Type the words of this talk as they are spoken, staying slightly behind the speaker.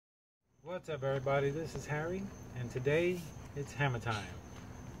What's up, everybody? This is Harry, and today it's hammer time.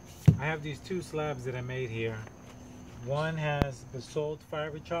 I have these two slabs that I made here. One has Basalt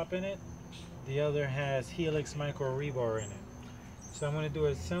fiber chop in it, the other has Helix micro rebar in it. So I'm going to do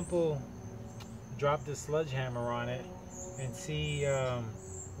a simple drop the sledgehammer on it and see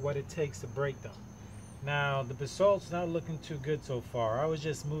what it takes to break them. Now the Basalt's not looking too good so far. I was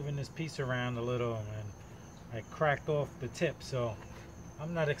just moving this piece around a little and I cracked off the tip, so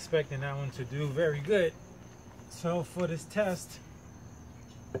I'm not expecting that one to do very good. So for this test,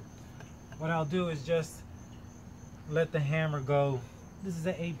 what I'll do is just let the hammer go. This is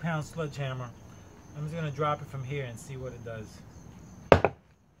an 8-pound sledgehammer. I'm just gonna drop it from here and see what it does.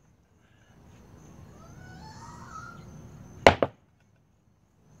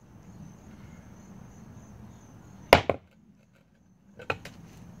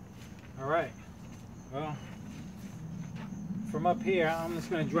 All right, well, from up here, I'm just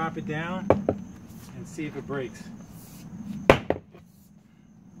going to drop it down and see if it breaks.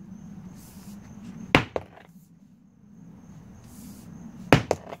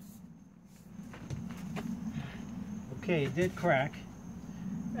 Okay, it did crack.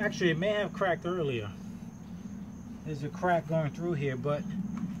 Actually, it may have cracked earlier. There's a crack going through here, but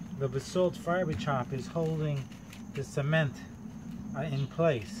the Basalt fiber chop is holding the cement in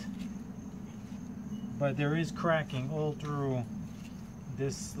place. But there is cracking all through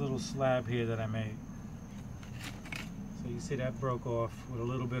this little slab here that I made. So you see that broke off with a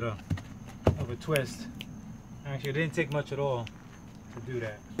little bit of a twist. Actually, it didn't take much at all to do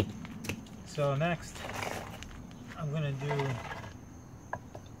that. So next, I'm going to do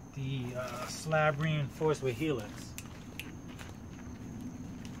the slab reinforced with Helix.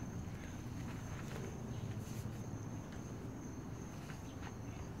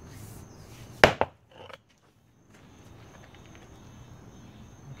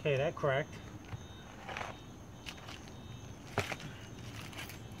 Okay, that cracked.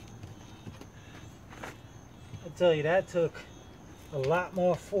 I tell you, that took a lot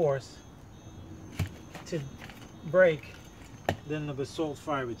more force to break than the Basalt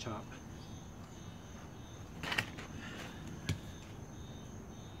fiber chop.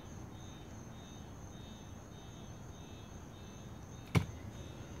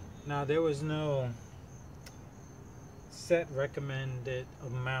 Now, there was no set recommended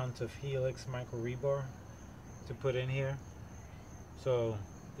amount of Helix micro rebar to put in here, so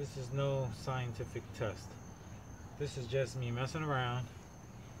this is no scientific test. This is just me messing around,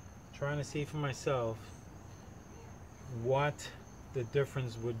 trying to see for myself what the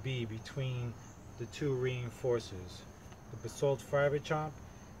difference would be between the two reinforcers, the Basalt fiber chop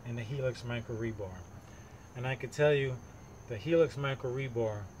and the Helix micro rebar. And I could tell you the Helix micro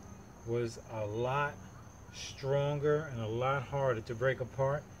rebar was a lot stronger and a lot harder to break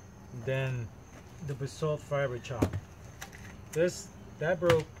apart than the Basalt fiber chop. This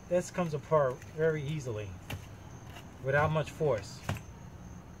comes apart very easily without much force.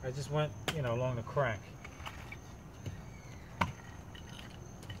 I just went, along the crack.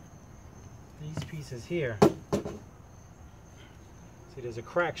 These pieces here, see, there's a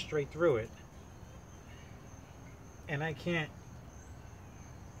crack straight through it, and I can't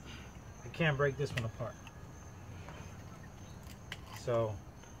break this one apart. So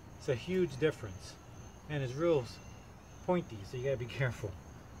it's a huge difference, and it's real pointy, so you gotta be careful.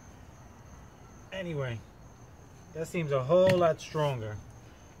 Anyway, that seems a whole lot stronger.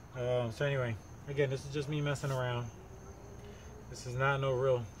 So anyway, again, this is just me messing around. This is not no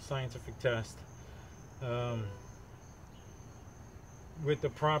real scientific test. With the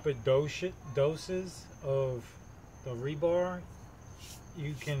proper doses of the rebar,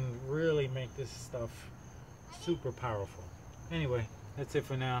 you can really make this stuff super powerful. Anyway, that's it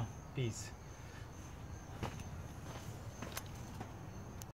for now. Peace.